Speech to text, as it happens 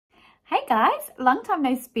guys, long time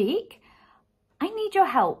no speak. I need your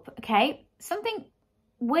help, okay? Something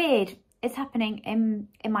weird is happening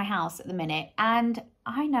in my house at the minute, and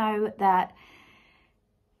I know that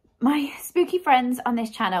my spooky friends on this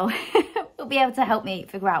channel will be able to help me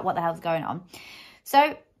figure out what the hell's going on.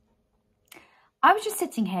 So I was just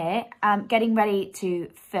sitting here getting ready to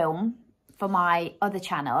film for my other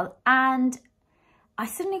channel, and I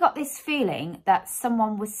suddenly got this feeling that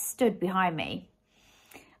someone was stood behind me.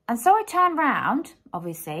 And so I turned round,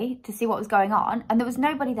 obviously, to see what was going on, and there was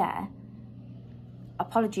nobody there.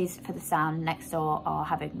 Apologies for the sound, next door are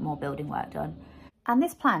having more building work done. And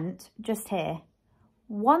this plant just here,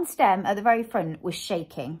 one stem at the very front was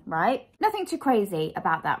shaking, right? Nothing too crazy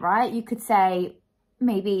about that, right? You could say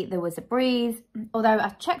maybe there was a breeze, although I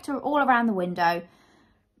checked all around the window.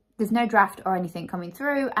 There's no draft or anything coming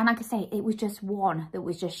through. And like I say, it was just one that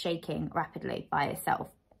was just shaking rapidly by itself.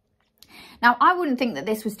 Now, I wouldn't think that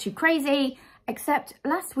this was too crazy, except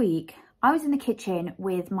last week I was in the kitchen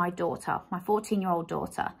with my daughter, my 14-year-old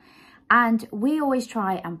daughter, and we always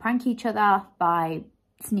try and prank each other by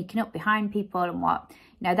sneaking up behind people and what,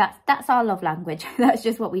 you know, that's our love language. That's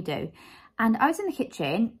just what we do. And I was in the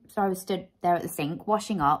kitchen, so I was stood there at the sink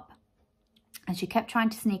washing up, and she kept trying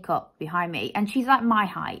to sneak up behind me, and she's like my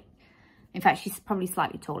height. In fact, she's probably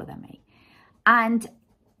slightly taller than me. And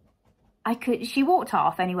she walked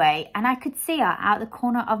off anyway, and I could see her out the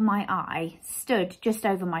corner of my eye, stood just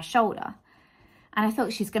over my shoulder. And I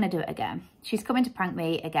thought, she's going to do it again. She's coming to prank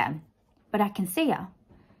me again. But I can see her.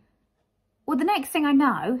 Well, the next thing I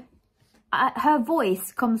know, her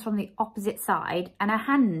voice comes from the opposite side, and her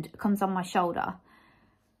hand comes on my shoulder.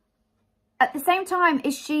 At the same time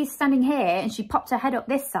as she's standing here and she popped her head up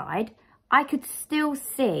this side, I could still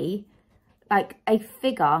see like a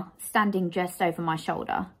figure standing just over my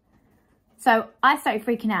shoulder. So I started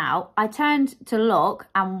freaking out. I turned to look,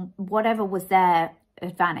 and whatever was there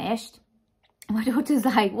had vanished. My daughter's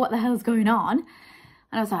like, what the hell's going on?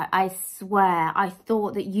 And I was like, I swear, I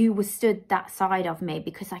thought that you were stood that side of me,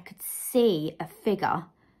 because I could see a figure.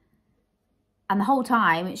 And the whole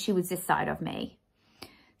time she was this side of me.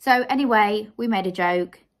 So anyway, we made a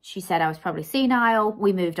joke. She said I was probably senile.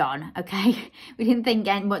 We moved on, okay? We didn't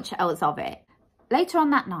think much else of it. Later on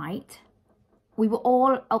that night, we were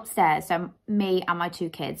all upstairs, so me and my two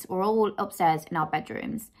kids were all upstairs in our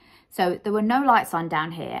bedrooms. So there were no lights on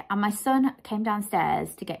down here, and my son came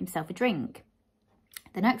downstairs to get himself a drink.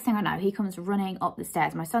 The next thing I know, he comes running up the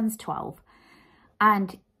stairs. My son's 12,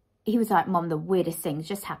 and he was like, Mum, the weirdest things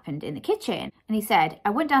just happened in the kitchen. And he said, I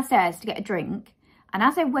went downstairs to get a drink, and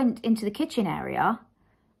as I went into the kitchen area,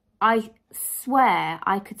 I swear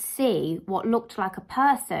I could see what looked like a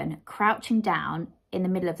person crouching down in the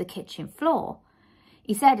middle of the kitchen floor.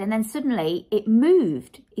 He said, and then suddenly it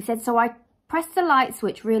moved. He said, so I pressed the light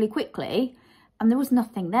switch really quickly, and there was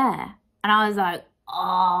nothing there. And I was like,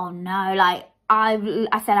 oh no, like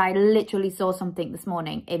I said, I literally saw something this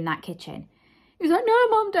morning in that kitchen. He was like, no,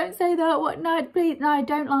 Mum, don't say that. What? No, please, no,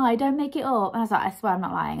 don't lie. Don't make it up. And I was like, I swear I'm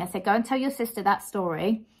not lying. I said, go and tell your sister that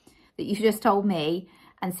story that you just told me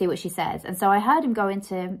and see what she says. And so I heard him go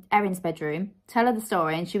into Erin's bedroom, tell her the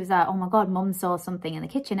story, and she was like, oh my God, Mum saw something in the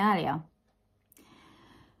kitchen earlier.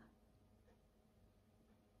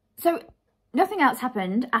 So nothing else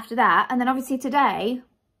happened after that. And then obviously today,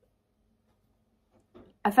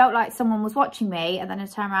 I felt like someone was watching me, and then I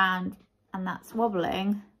turned around and that's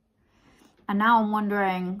wobbling. And now I'm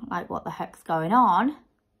wondering, like, what the heck's going on?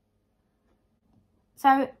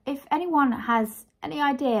 So if anyone has any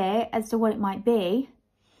idea as to what it might be,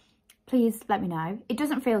 please let me know. It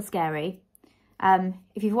doesn't feel scary.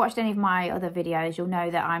 If you've watched any of my other videos, you'll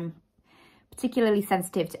know that I'm particularly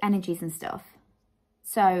sensitive to energies and stuff.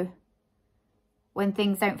 So when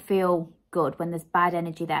things don't feel good, when there's bad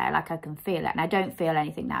energy there, like I can feel it. And I don't feel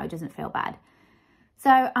anything now. It doesn't feel bad.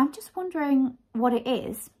 So I'm just wondering what it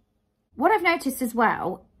is. What I've noticed as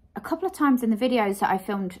well, a couple of times in the videos that I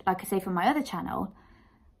filmed, like I say, for my other channel,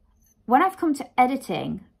 when I've come to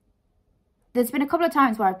editing, there's been a couple of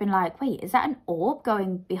times where I've been like, wait, is that an orb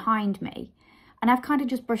going behind me? And I've kind of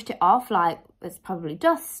just brushed it off like it's probably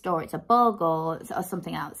dust, or it's a bug, or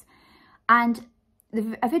something else. And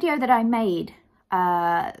a video that I made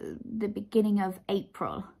the beginning of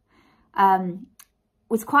April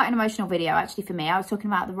was quite an emotional video actually for me. I was talking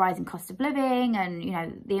about the rising cost of living, and, you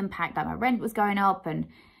know, the impact that my rent was going up, and,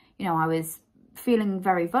 you know, I was feeling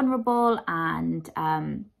very vulnerable and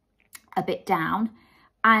a bit down.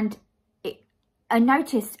 And I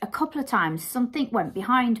noticed a couple of times something went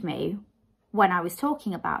behind me when I was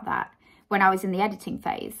talking about that, when I was in the editing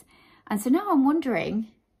phase. And so now I'm wondering,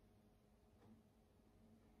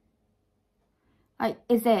 like,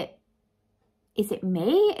 is it Is it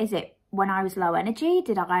me? Is it when I was low energy?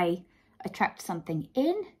 Did I attract something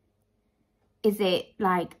in? Is it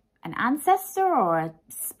like an ancestor or a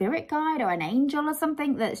spirit guide or an angel or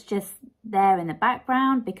something that's just there in the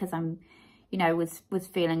background because I'm, you know, was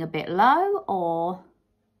feeling a bit low? Or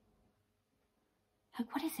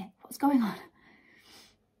like, what is it? What's going on?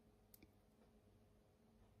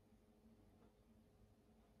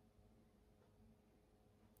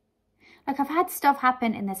 Like, I've had stuff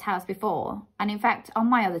happen in this house before. And in fact, on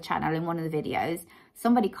my other channel, in one of the videos,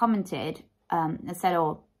 somebody commented and said,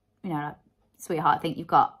 oh, you know, like, sweetheart, I think you've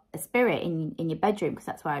got a spirit in your bedroom, because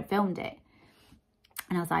that's where I'd filmed it.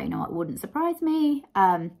 And I was like, you know what, it wouldn't surprise me.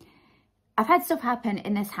 I've had stuff happen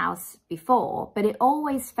in this house before, but it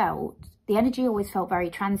always felt, the energy always felt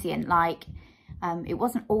very transient. Like, it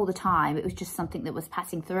wasn't all the time. It was just something that was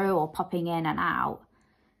passing through or popping in and out.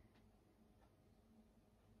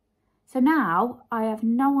 So now I have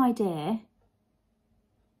no idea.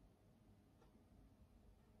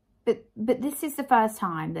 But this is the first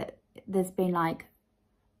time that there's been like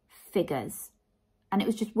figures. And it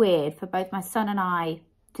was just weird for both my son and I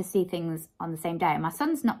to see things on the same day. And my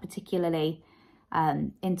son's not particularly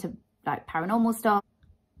into like paranormal stuff.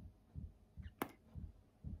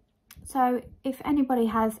 So if anybody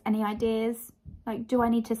has any ideas, like, do I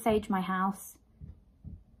need to sage my house?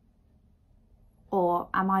 Or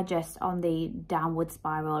am I just on the downward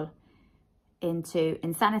spiral into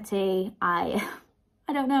insanity? I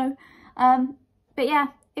don't know. But yeah,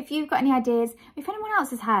 if you've got any ideas, if anyone else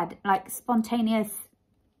has had like spontaneous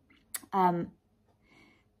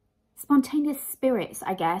spirits,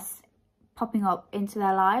 I guess, popping up into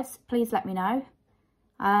their lives, please let me know.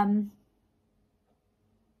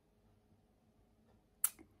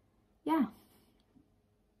 Yeah.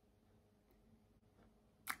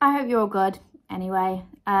 I hope you're all good. Anyway,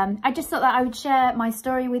 I just thought that I would share my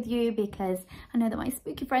story with you, because I know that my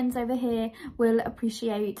spooky friends over here will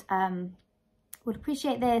appreciate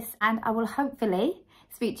this, and I will hopefully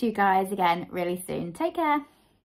speak to you guys again really soon. Take care.